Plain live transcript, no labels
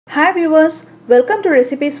Hi viewers, welcome to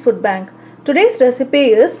Recipes Food Bank. Today's recipe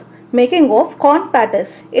is making of corn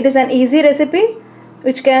patties. It is an easy recipe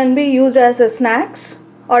which can be used as a snacks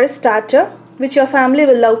or a starter which your family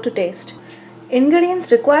will love to taste.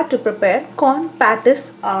 Ingredients required to prepare corn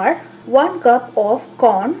patties are 1 cup of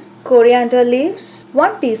corn, coriander leaves,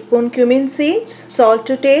 1 teaspoon cumin seeds, salt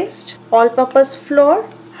to taste, all-purpose flour,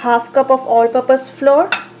 half cup of all-purpose flour,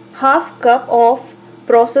 half cup of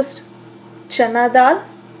processed chana dal,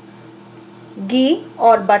 ghee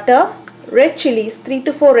or butter, red chilies, 3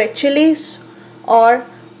 to 4 red chilies or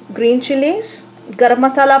green chilies, garam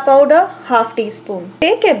masala powder, half teaspoon.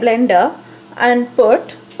 Take a blender and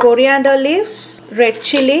put coriander leaves, red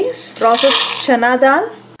chilies, processed chana dal,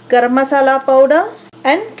 garam masala powder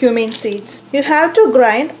and cumin seeds. You have to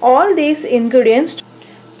grind all these ingredients.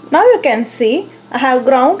 Now you can see I have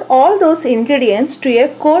ground all those ingredients to a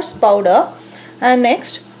coarse powder, and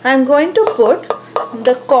next I am going to put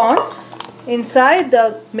the corn inside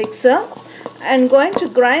the mixer and going to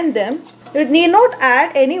grind them. You need not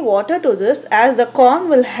add any water to this as the corn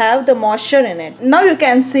will have the moisture in it. Now you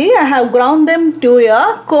can see I have ground them to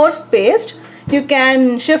a coarse paste. You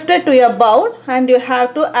can shift it to a bowl and you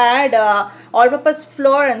have to add all-purpose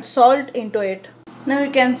flour and salt into it. Now you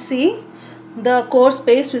can see the coarse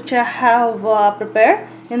paste which I have prepared.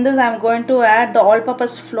 In this I am going to add the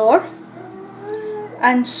all-purpose flour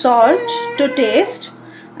and salt to taste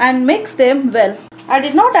and mix them well. I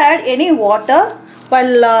did not add any water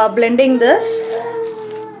while blending this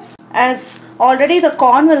as already the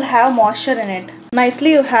corn will have moisture in it.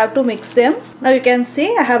 Nicely you have to mix them. Now you can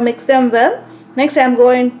see I have mixed them well. Next I am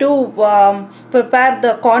going to prepare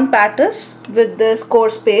the corn patties with this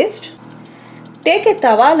coarse paste. Take a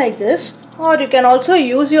tawa like this, or you can also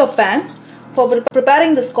use your pan for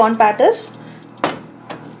preparing this corn patties.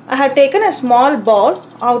 I have taken a small ball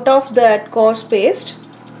out of that coarse paste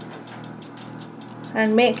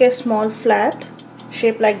and make a small flat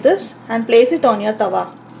shape like this and place it on your tawa.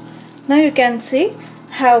 Now you can see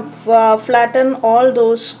I have flattened all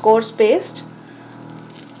those coarse paste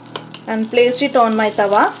and placed it on my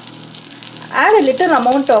tawa. Add a little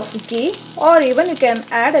amount of ghee, or even you can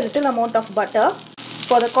add a little amount of butter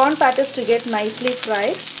for the corn patties to get nicely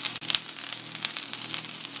fried.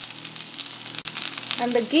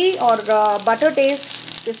 And the ghee or butter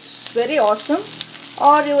taste is very awesome.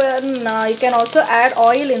 Or you can also add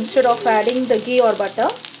oil instead of adding the ghee or butter.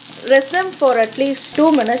 Rest them for at least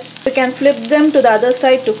 2 minutes. You can flip them to the other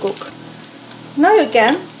side to cook. Now you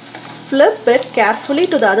can flip it carefully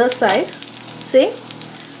to the other side. See,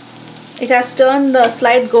 it has turned a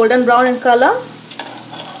slight golden brown in color.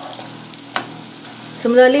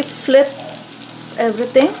 Similarly flip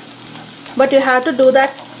everything, but you have to do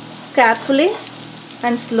that carefully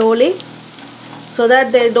and slowly so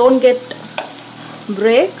that they don't get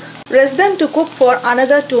break. Rest them to cook for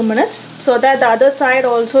another 2 minutes so that the other side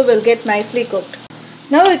also will get nicely cooked.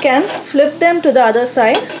 Now you can flip them to the other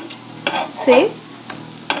side. See,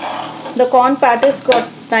 the corn patties got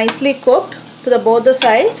nicely cooked to both the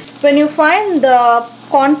sides. When you find the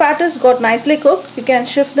corn patties got nicely cooked, you can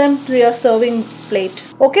shift them to your serving plate.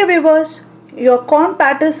 Okay viewers, your corn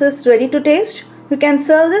patties is ready to taste. You can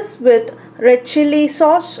serve this with red chili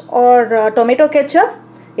sauce or tomato ketchup.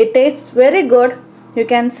 It tastes very good. You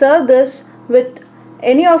can serve this with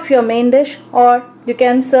any of your main dish, or you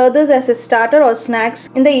can serve this as a starter or snacks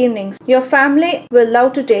in the evenings. Your family will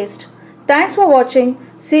love to taste. Thanks for watching.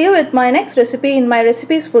 See you with my next recipe in my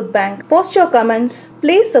Recipes Food Bank. Post your comments.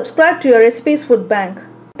 Please subscribe to your Recipes Food Bank.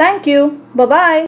 Thank you. Bye-bye.